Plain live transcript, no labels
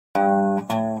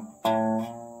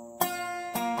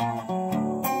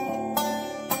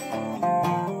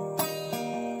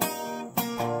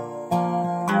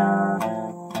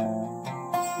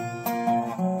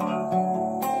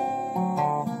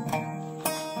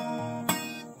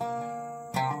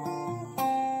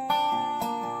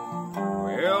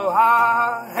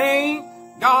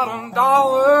got $1,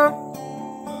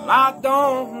 but I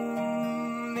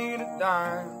don't need a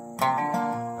dime.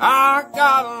 I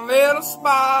got a little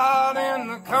spot in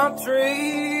the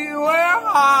country where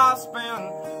I spend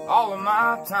all of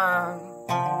my time.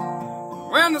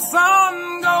 When the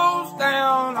sun goes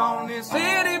down on this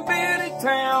itty bitty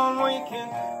town, we can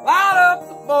light up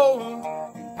the bowl and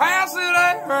pass it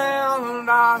around.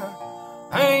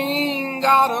 I ain't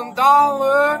got $1,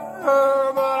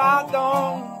 but I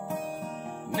don't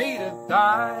need a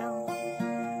dime.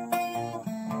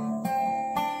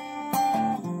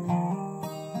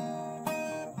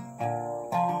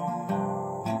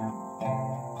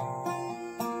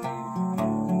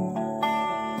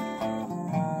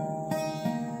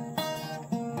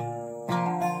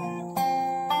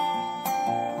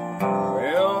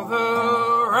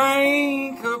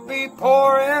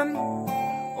 Pouring,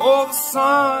 or the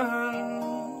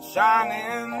sun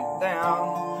shining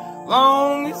down.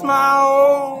 Long as my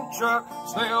old truck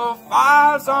still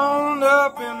fires on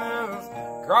up and there's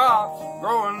crops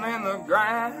growing in the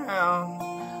ground,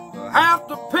 I'll have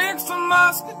to pick some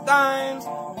muscadines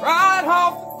right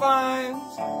off the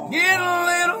vines, get a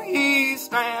little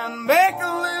yeast and make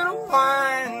a little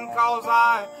wine. 'Cause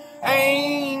I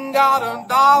ain't got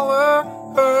 $1,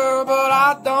 but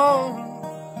I don't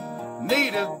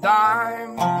need a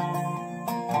dime.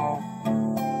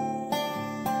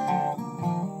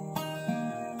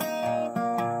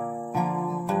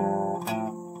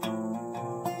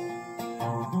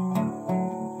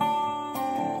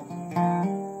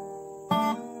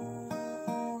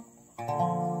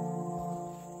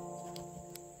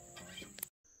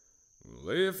 Well,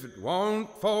 if it weren't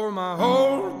for my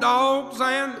old dogs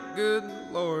and the good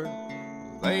Lord,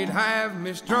 they'd have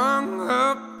me strung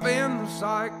up in the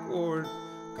psych ward.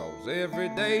 'Cause every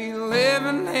day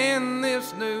living in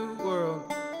this new world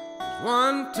is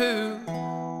one too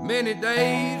many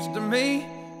days to me.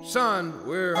 Son,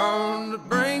 we're on the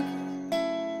brink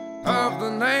of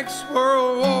the next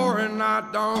world war, and I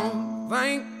don't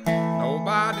think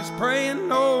nobody's praying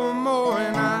no more.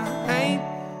 And I ain't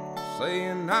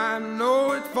saying I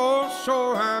know it for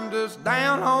sure, I'm just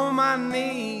down on my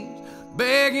knees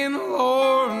begging the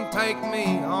Lord, take me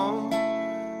home.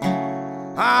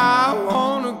 I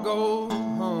wanna go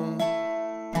home.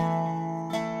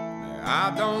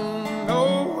 I don't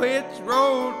know which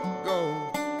road to go,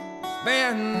 it's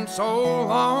been so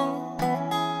long.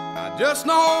 I just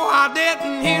know I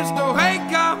didn't used to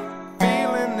wake up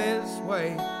feeling this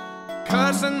way,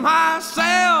 cussing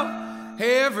myself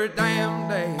every damn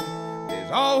day.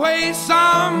 There's always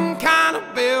some kind of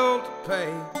bill to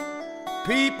pay,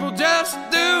 people just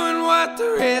doing what the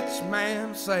rich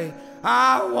man say.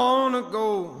 I wanna go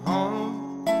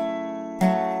home.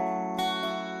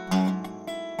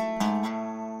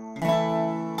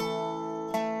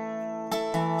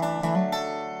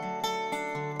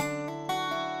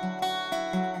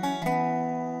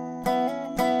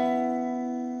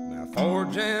 Now 4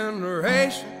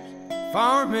 generations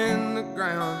farming the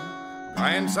ground,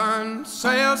 grandson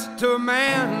sells to a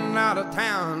man out of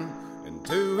town.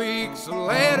 2 weeks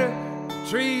later, the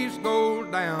trees go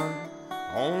down,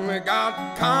 only got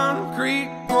concrete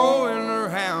growing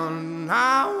around.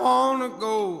 I wanna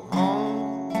go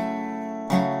home.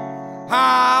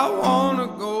 I wanna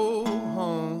go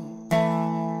home.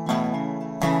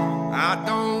 I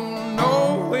don't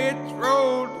know which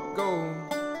road to go,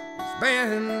 it's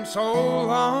been so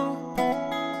long.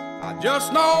 I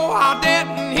just know I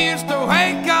didn't used to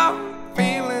wake up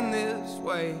feeling this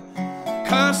way,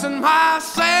 cussing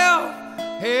myself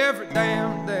every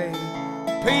damn day.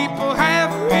 People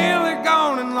have really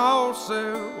gone and lost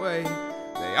their way,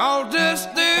 they all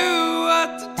just do what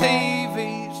the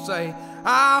TV say.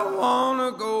 I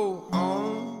wanna go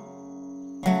home.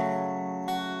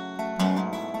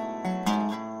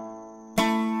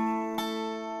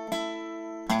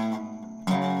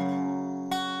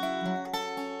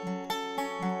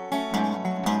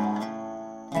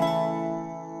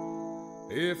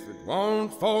 If it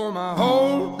weren't for my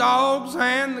old dogs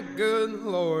and the good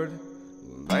Lord,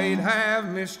 they'd have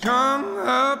me strung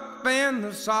up in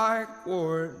the psych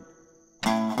ward.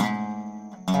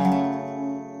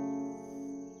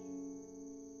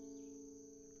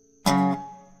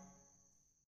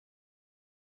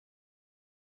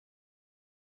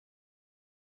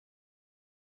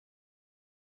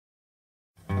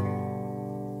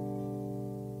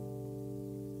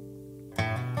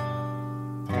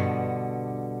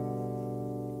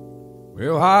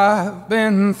 Well, I've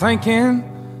been thinking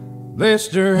this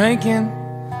drinking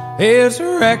is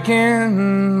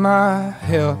wrecking my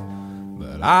health,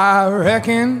 but I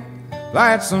reckon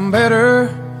that's better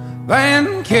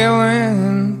than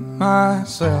killing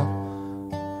myself.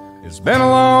 It's been a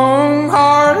long,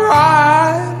 hard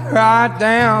ride, right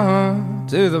down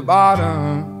to the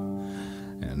bottom,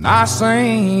 and I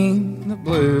sing the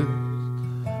blues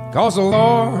 'cause the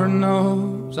Lord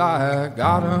knows I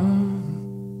got 'em.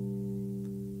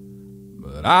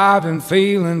 But I've been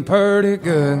feeling pretty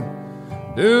good,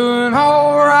 doing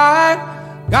alright.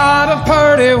 Got a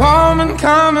pretty woman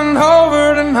coming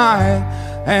over tonight,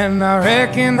 and I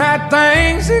reckon that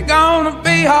things are gonna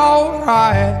be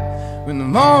alright when the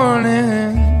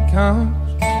morning comes.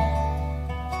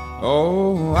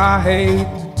 Oh, I hate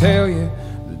to tell you,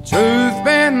 the truth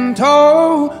been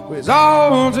told, we's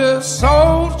all just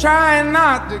souls trying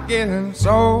not to get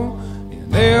sold. You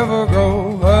never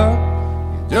grow up,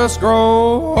 you just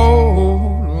grow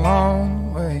old along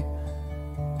the way.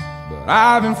 But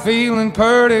I've been feeling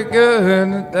pretty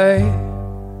good today.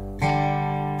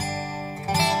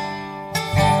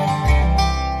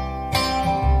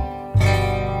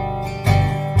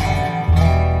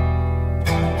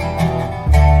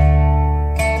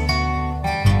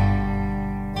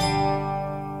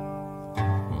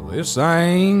 This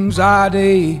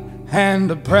anxiety and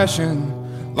depression,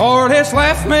 Lord, it's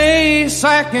left me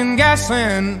second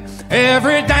guessing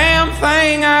every damn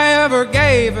thing I ever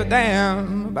gave a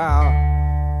damn about.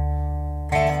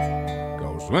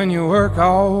 'Cause when you work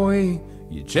all week,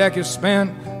 your check is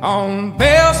spent on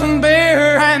bills and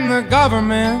beer and the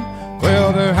government.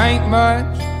 Well, there ain't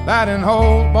much that an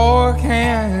old boy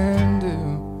can do.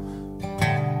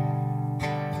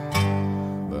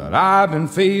 But I've been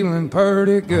feeling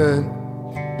pretty good,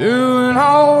 doing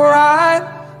alright.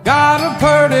 Got a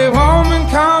pretty woman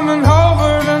coming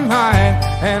over tonight,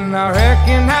 and I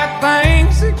reckon that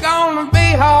things are gonna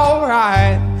be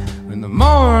alright when the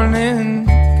morning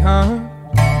comes.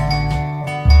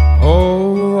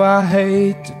 Oh, I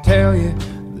hate to tell you,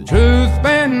 the truth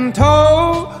been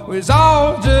told, we's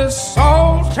all just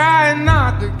souls trying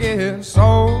not to get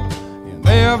sold. You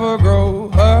never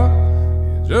grow up,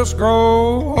 just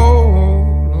grow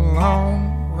old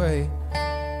along the way.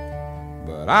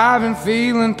 But I've been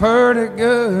feeling pretty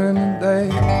good today.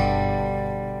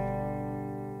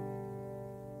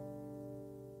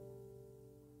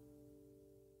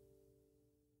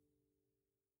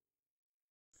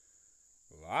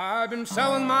 Well, I've been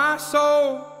selling my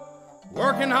soul,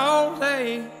 working all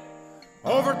day,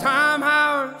 overtime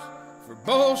hours for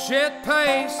bullshit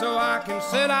pay, so I can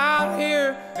sit out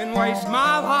here and waste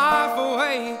my life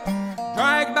away,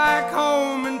 drag back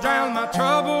home and drown my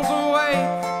troubles away.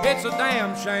 It's a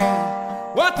damn shame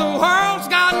what the world's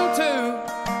gotten to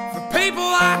for people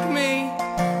like me,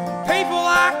 people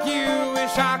like you.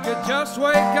 Wish I could just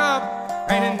wake up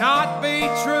and it not be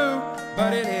true,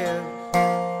 but it is.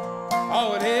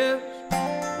 Oh, it is,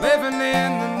 living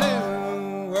in the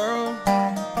new world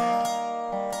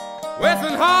with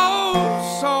an whole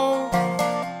soul.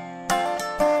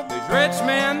 These rich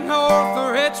men north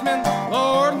of Richmond,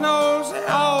 Lord knows they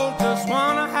all just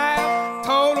wanna have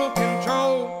total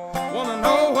control. Wanna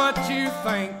know what you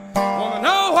think, wanna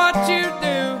know what you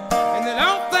do, and they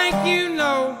don't think you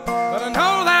know, but I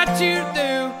know that you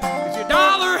do. 'Cause your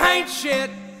dollar ain't shit,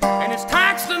 and it's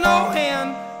taxed to no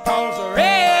end, 'cause the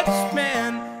rich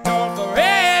men, north of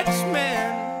Richmond.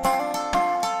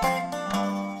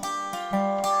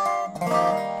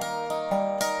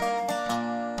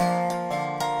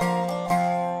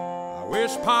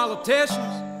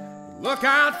 Politicians look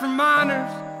out for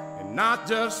miners, and not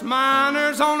just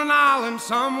miners on an island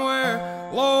somewhere.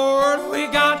 Lord, we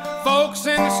got folks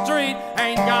in the street,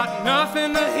 ain't got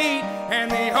nothing to eat,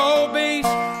 and the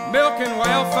obese milking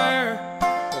welfare.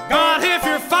 Well, God, if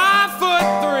you're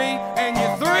 5'3" and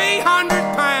you're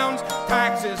 300 pounds,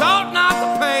 taxes ought not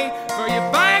to pay for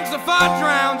your bags of fudge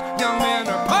rounds. Young men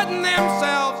are putting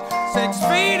themselves 6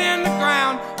 feet in the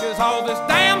ground, 'cause all this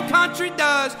damn country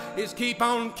does is keep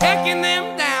on kicking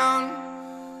them down.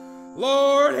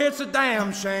 Lord, it's a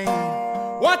damn shame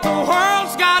what the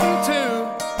world's gotten to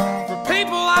for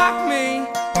people like me,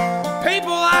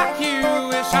 people like you.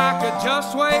 Wish I could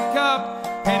just wake up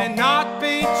and it not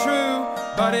be true,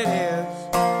 but it is.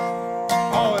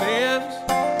 Oh, it is,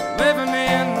 living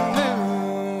in the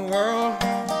new world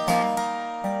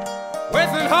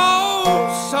with an whole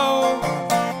soul.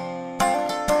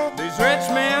 These rich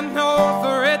men north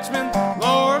of Richmond,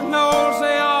 Lord knows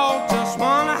they all just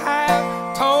wanna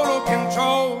have total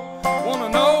control. Wanna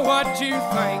know what you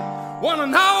think, wanna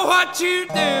know what you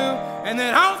do, and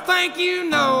they don't think you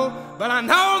know, but I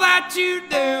know that you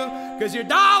do. 'Cause your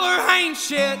dollar ain't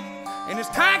shit, and it's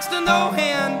taxed to no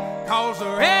end, 'cause the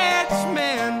rich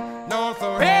men north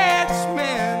of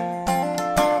Richmond.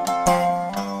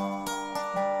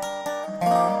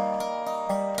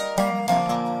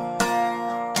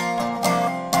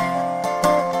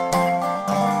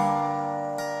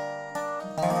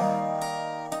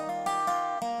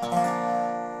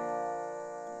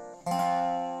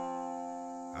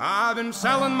 been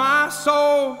selling my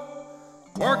soul,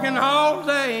 working all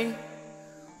day,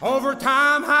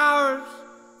 overtime hours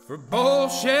for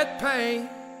bullshit pay.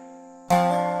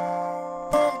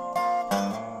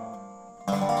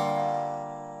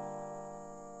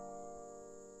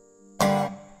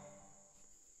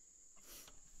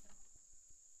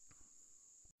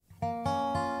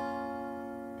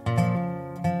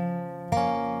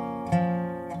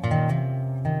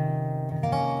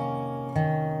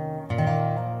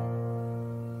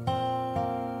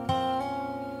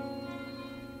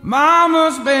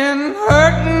 Mama's been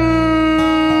hurting,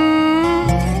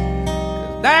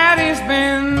 'cause Daddy's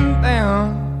been down.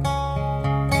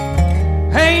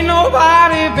 Ain't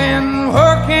nobody been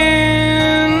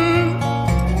working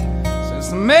since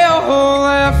the mill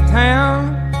left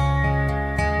town.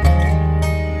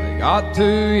 They got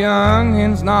two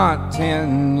youngins not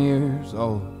 10 years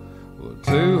old, with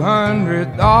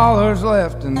 $200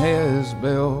 left in his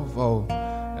billfold.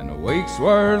 And a week's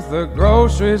worth of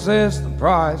groceries is the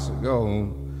price of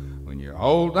gold when your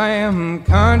whole damn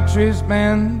country's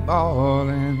been bought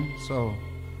and sold.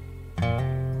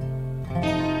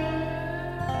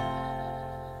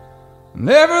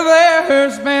 Never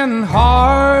there's been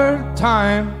hard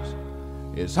times,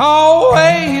 it's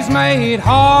always made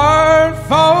hard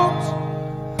folks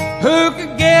who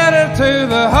could get her to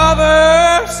the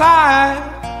other side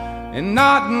and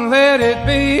not let it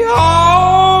be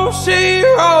all she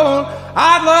wrote.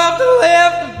 I'd love to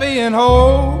live to be an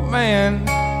old man,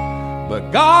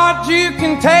 but God, you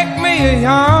can take me a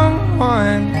young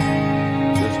one.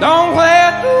 Just don't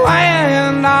let the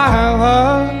land I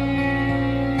love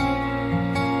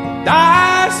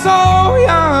die so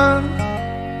young.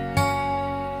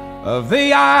 Of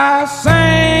thee I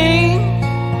sing,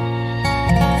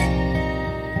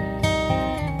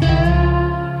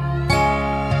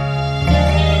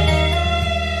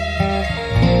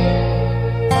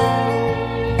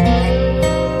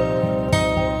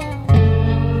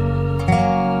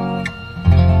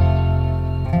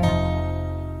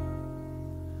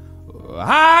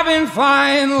 I've been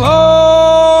flying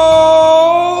low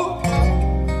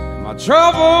in my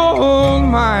troubled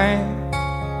mind.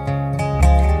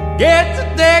 Get to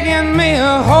digging me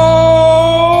a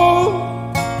hole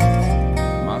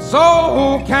my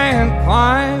soul can't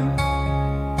climb.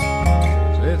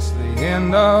 'Cause it's the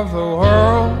end of the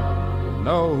world, but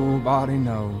nobody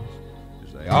knows,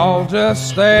 'cause they all just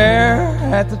stare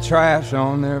at the trash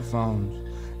on their phones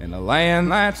in a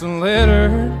land that's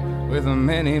littered with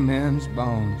many men's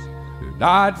bones who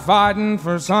died fighting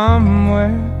for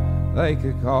somewhere they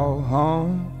could call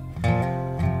home.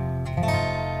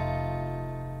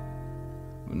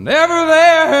 Whenever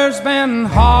there's been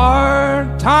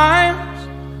hard times,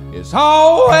 it's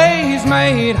always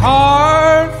made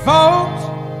hard folks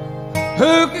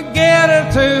who could get her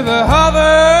to the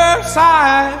other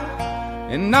side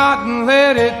and not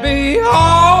let it be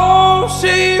all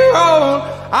she wrote.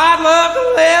 I'd love to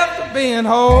live to be an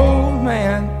old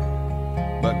man,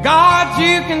 but God,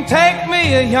 you can take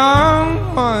me a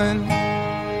young one.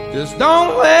 Just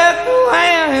don't let the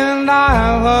land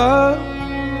I love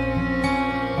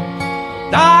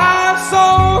die so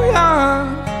young.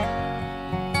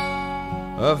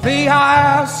 Of thee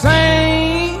I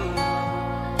sing,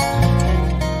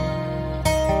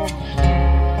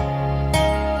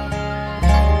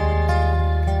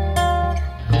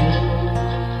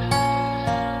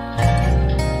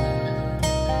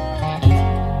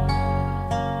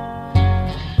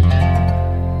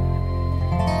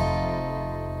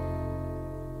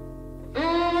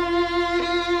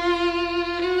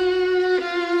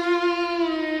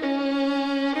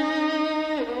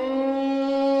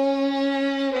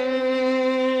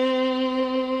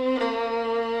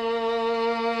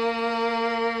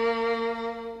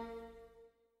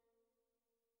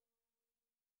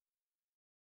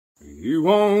 you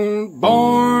weren't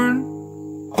born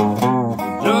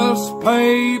just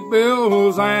pay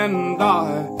bills and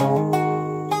die.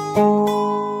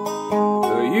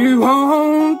 You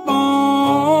weren't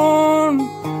born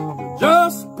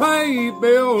just pay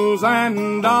bills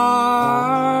and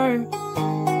die.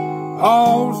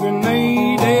 All you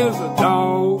need is a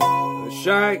dog, a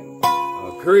shack,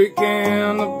 a creek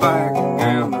in the back,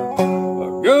 and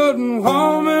a good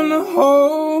woman to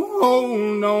hold.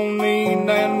 Don't need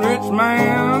that rich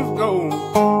man's gold.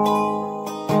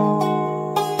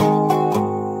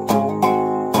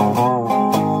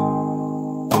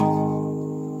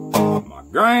 My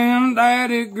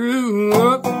granddaddy grew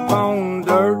up on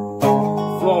dirt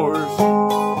floors.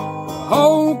 The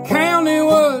whole county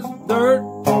was dirt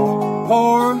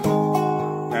poor,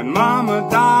 and Mama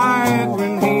died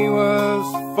when he was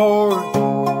 4.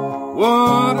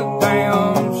 what a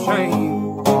damn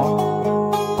shame.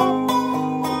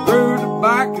 Through the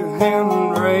back of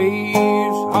hand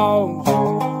raised hogs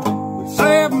with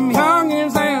 7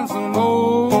 youngins and some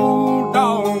old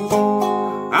dogs.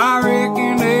 I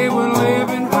reckon they were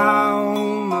living high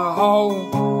on the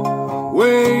hog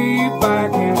way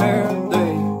back in their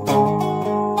day.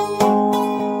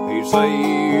 They say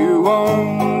you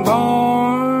won't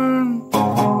born,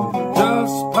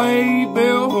 just pay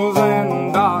bills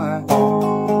and die.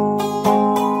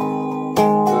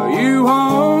 You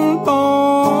won't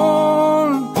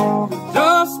born,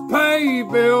 just pay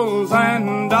bills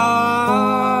and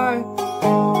die.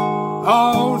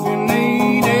 All you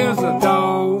need is a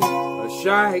dog, a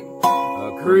shack,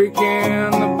 a creek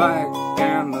in the back,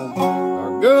 and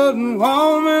a good and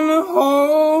warm in the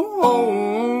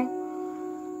hole.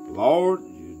 Lord,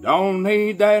 you don't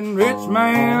need that rich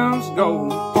man's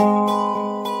gold.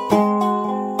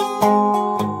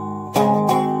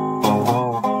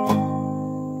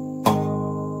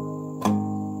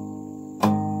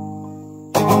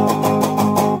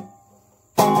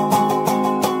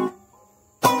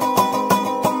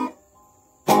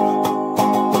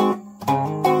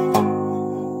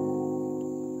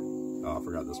 Oh, I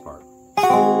forgot this part.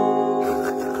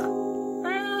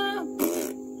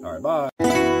 Alright, bye.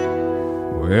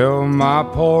 Well, my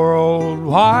poor old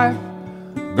wife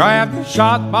grabbed a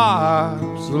shot box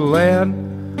of lead,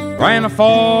 ran a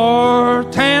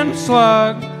 410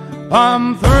 slug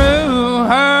plumb through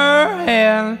her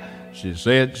head. She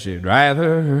said she'd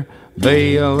rather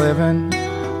be a living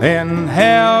in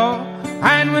hell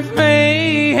and with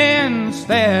me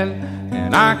instead,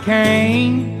 and I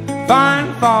can't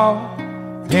find fault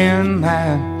in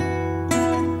that,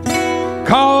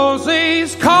 'cause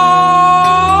these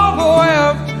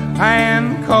cobwebs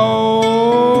and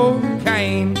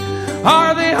cocaine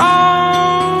are the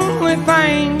only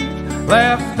things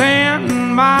left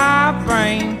in my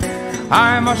brain.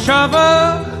 I'm a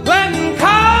shoveling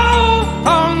coal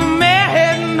on the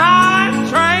midnight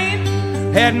train,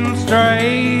 heading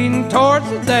straight towards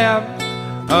the depths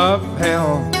of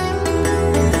hell.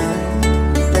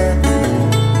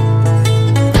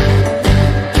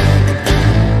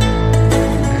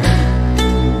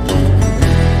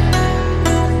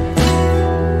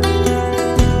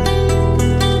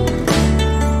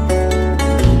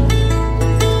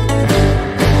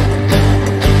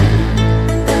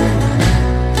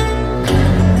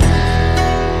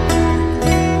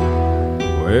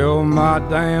 Well, my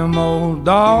damn old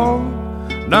dog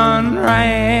done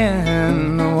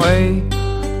ran away.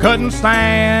 Couldn't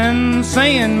stand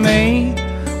seeing me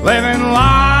living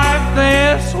life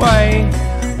this way.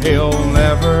 He'll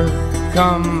never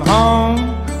come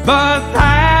home, but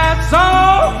that's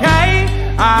okay.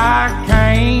 I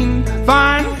can't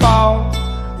find fault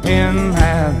in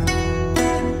that,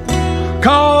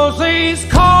 'cause these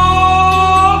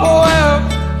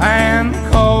cobwebs and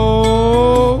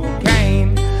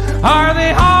cocaine are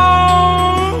the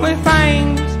only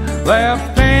things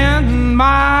left in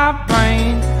my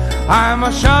brain. I'm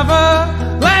a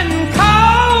shoveling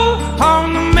coal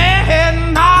on the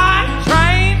midnight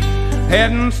train,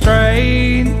 heading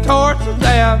straight towards the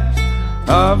depths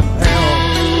of hell.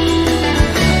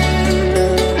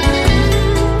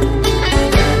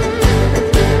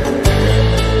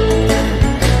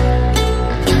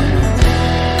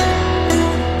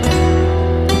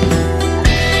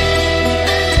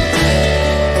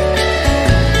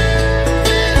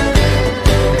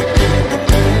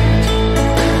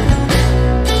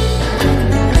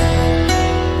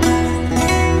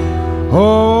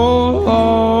 Oh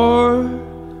Lord,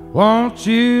 won't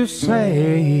you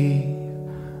save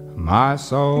my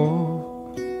soul?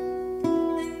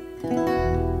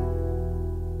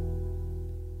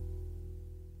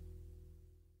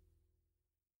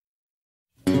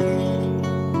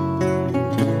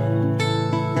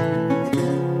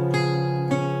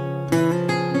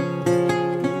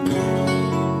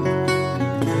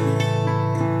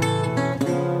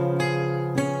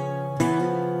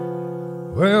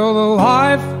 Well, the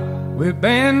life we've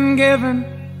been given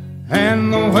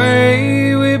and the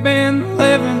way we've been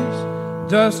living's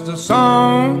just a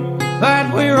song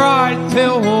that we write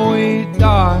till we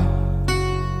die.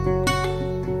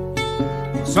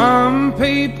 Some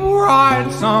people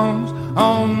write songs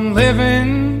on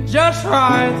living just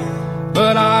right,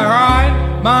 but I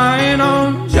write mine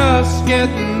on just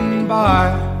getting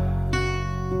by.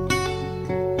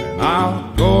 And I'll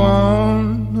go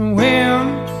on the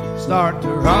whim, start to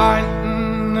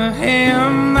writing a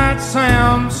hymn that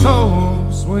sounds so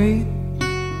sweet.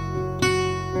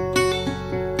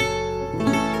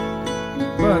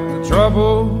 But the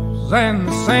troubles and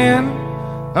the sin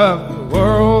of the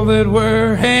world that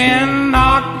we're in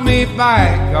knocked me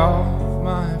back off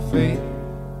my feet.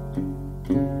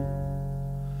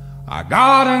 I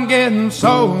gotta get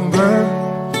sober,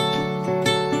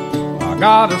 I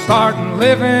gotta start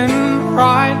living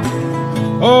right.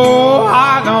 Oh,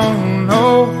 I don't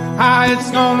know how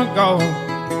it's gonna go,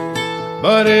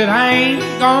 but it ain't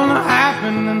gonna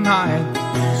happen tonight.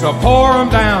 So pour 'em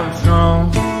down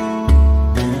strong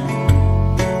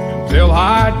until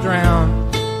I drown.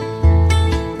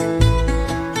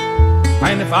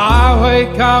 And if I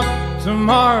wake up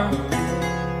tomorrow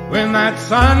when that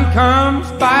sun comes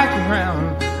back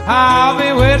around, I'll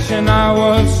be wishing I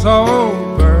was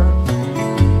sober.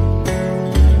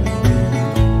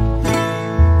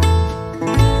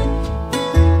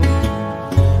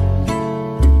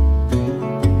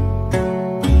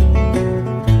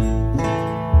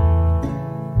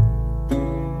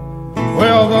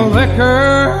 Well, the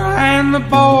liquor and the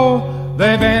bowl,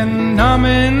 they've been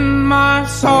numbing my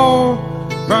soul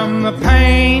from the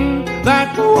pain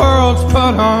that the world's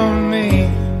put on me.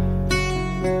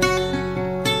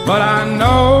 But I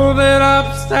know that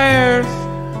upstairs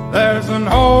there's an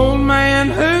old man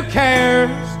who cares,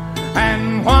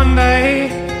 and one day,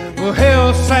 well,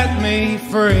 he'll set me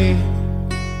free.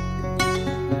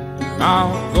 And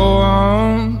I'll go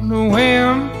on to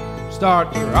him, start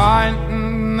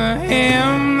writing the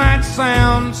hymn that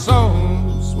sounds so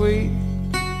sweet.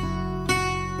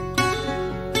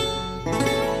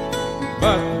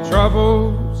 But the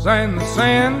troubles and the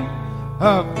sin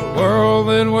of the world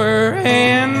that we're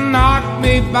in knocked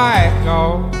me back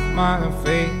off my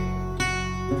feet.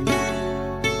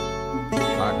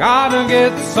 I gotta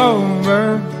get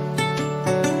sober,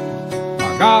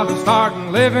 I gotta start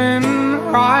living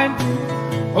right.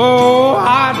 Oh,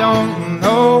 I don't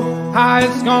know how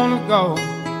it's gonna go,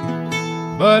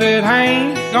 but it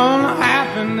ain't gonna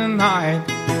happen tonight.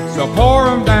 So pour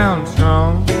 'em down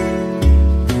strong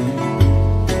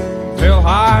till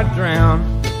I drown.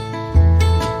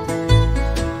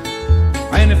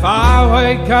 And if I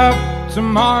wake up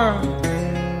tomorrow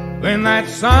when that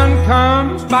sun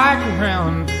comes back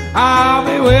around, I'll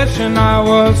be wishing I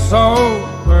was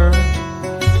sober.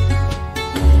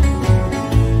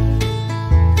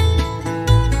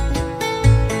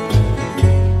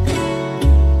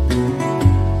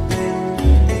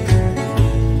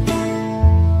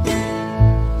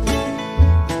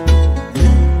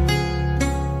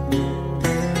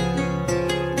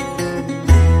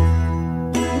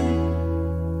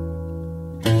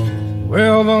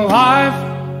 Well, the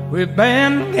life we've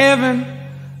been given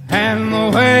and the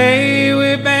way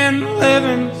we've been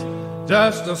living's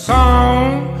just a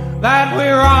song that we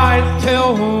write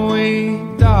till we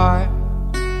die.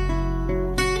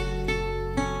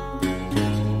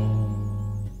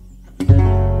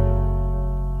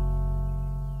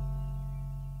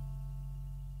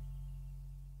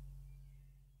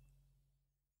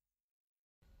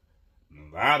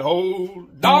 That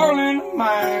old darling of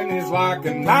mine is like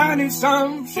a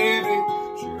 90-some Chevy.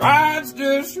 She rides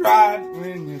just right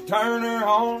when you turn her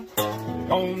on.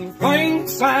 The only thing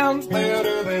sounds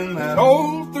better than that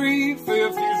old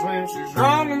 350's when she's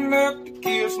running up to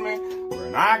kiss me.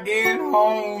 When I get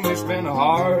home, it's been a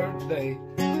hard day.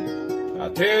 I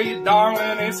tell you,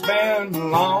 darling, it's been a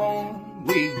long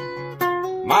week.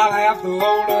 Might have to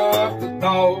load up the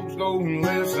dogs, go and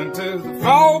listen to the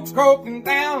frogs croaking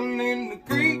down in the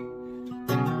creek.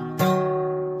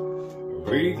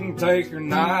 We can take her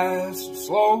nice and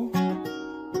slow,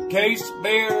 a case of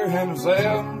beer and a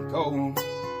Zelda.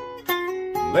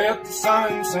 Let the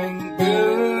sun sing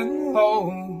good and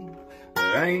low.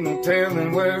 There ain't no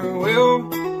telling where we'll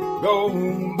go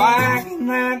back in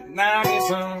that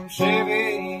 90-some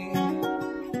Chevy.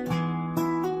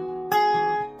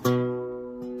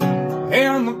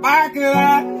 In the back of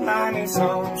that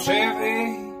 90-some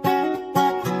Chevy.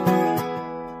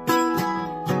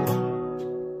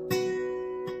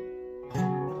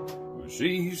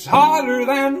 She's hotter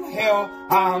than hell,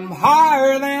 I'm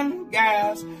higher than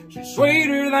gas. She's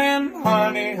sweeter than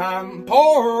honey, I'm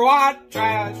poor white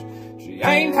trash. She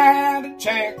ain't had a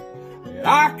check that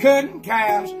I couldn't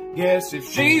cash. Guess if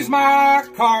she's my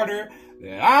Carter,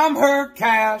 then I'm her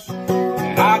cash.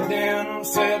 And I've been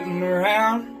sitting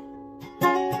around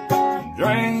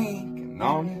drinking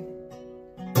on it.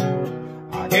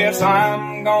 I guess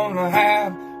I'm gonna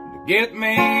have to get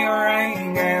me a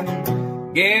ring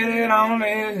and get it on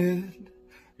it.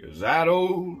 'Cause that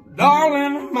old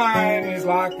darling of mine is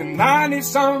like a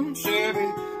 90-some Chevy.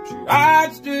 She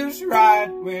rides just right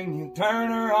when you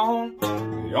turn her on.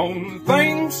 The only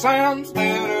thing sounds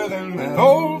better than that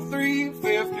old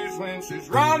 350's when she's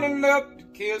running up to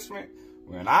kiss me.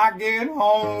 When I get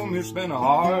home, it's been a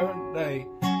hard day.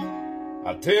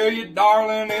 I tell you,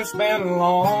 darling, it's been a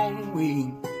long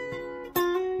week.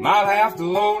 Might have to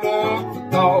load up the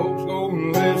dogs, go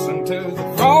and listen to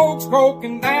the frogs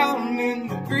croaking down in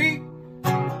the creek.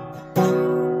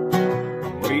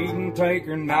 We can take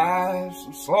her nice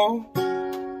and slow,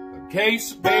 a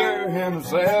case of beer and a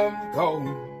Zelda.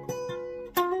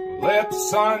 Let the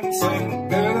sun sink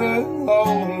good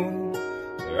low.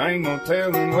 There ain't no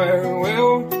telling where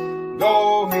we'll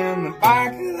go in the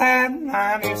back of that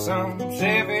 90-some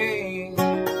Chevy.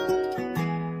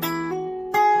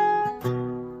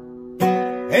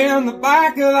 In the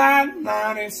back of that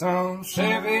 90-some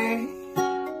Chevy.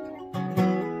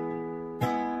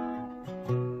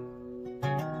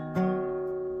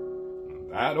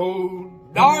 That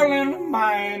old darling of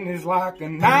mine is like a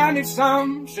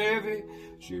 90-some Chevy.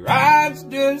 She rides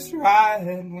just right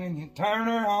when you turn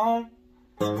her on.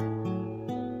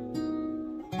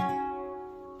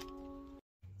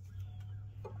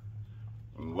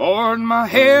 Lord, my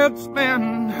head's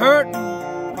been hurting,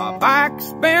 my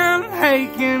back's been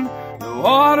aching, the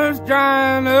water's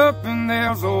drying up and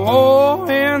there's a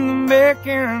war in the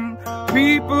making.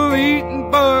 People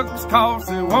eating bugs 'cause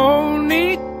they won't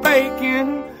eat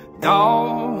bacon.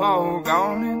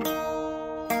 Doggone it.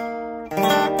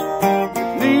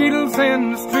 Needles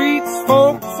in the streets,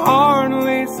 folks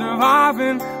hardly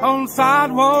surviving on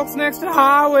sidewalks next to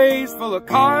highways full of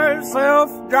cars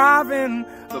self-driving.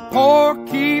 The poor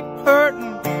keep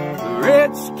hurting, the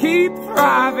rich keep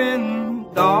thriving.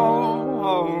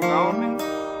 Doggone it.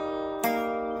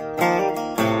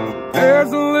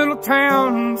 There's a little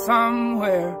town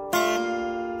somewhere,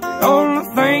 the only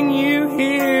thing you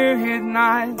hear at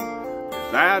night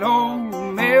is that old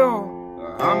mill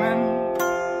humming.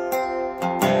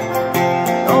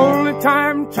 The only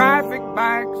time traffic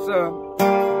backs up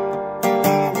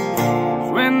is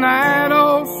when that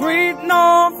old sweet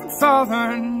Norfolk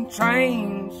Southern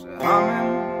train's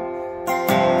humming.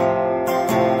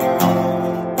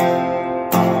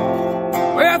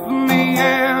 With me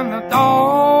and the dog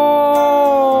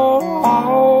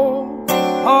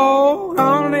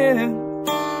on it,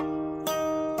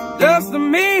 just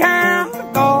me and the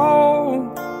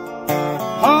dog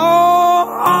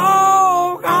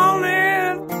on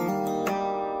it.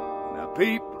 Now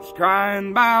people's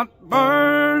crying about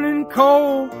burning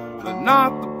coal, but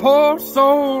not the poor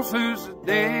souls who's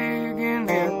digging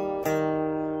it.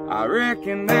 I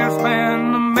reckon there's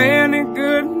been a many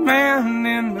good men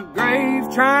in the grave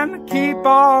trying to keep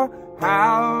our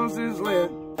houses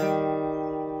lit.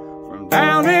 From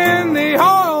down in the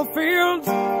oil fields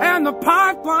and the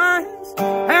pipelines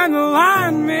and the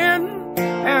linemen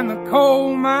and the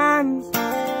coal mines,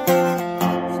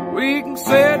 so we can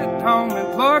sit at home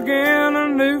and plug in a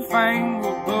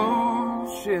newfangled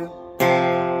bullshit.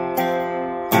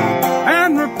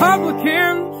 And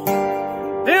Republicans,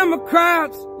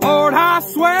 Democrats, Lord, I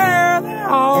swear they're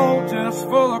all just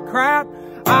full of crap.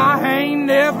 I ain't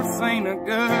never seen a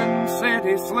good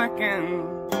city slicking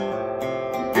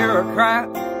bureaucrat.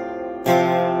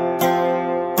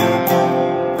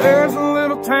 There's a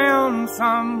little town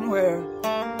somewhere,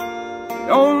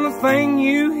 the only thing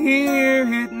you hear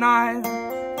at night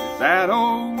is that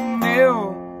old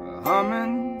mill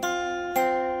humming.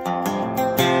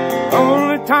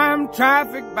 Only time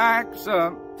traffic backs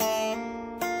up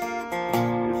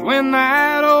is when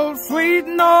that old sweet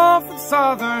Norfolk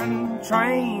Southern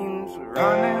train's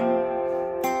running.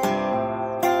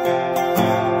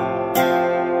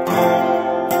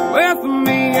 With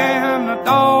me and the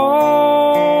dog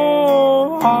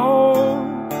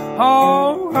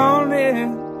on it,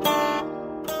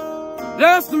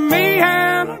 just me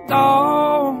and the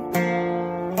dog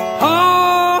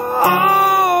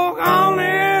on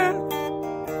it.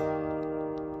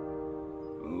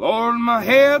 Lord, my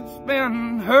head's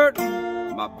been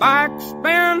hurting, my back's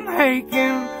been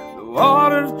aching, the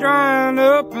water's drying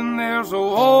up and there's a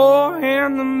war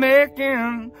in the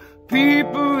making.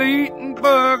 People eating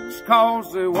bugs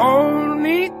 'cause they won't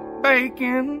eat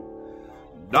bacon.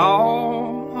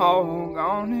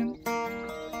 Doggone it.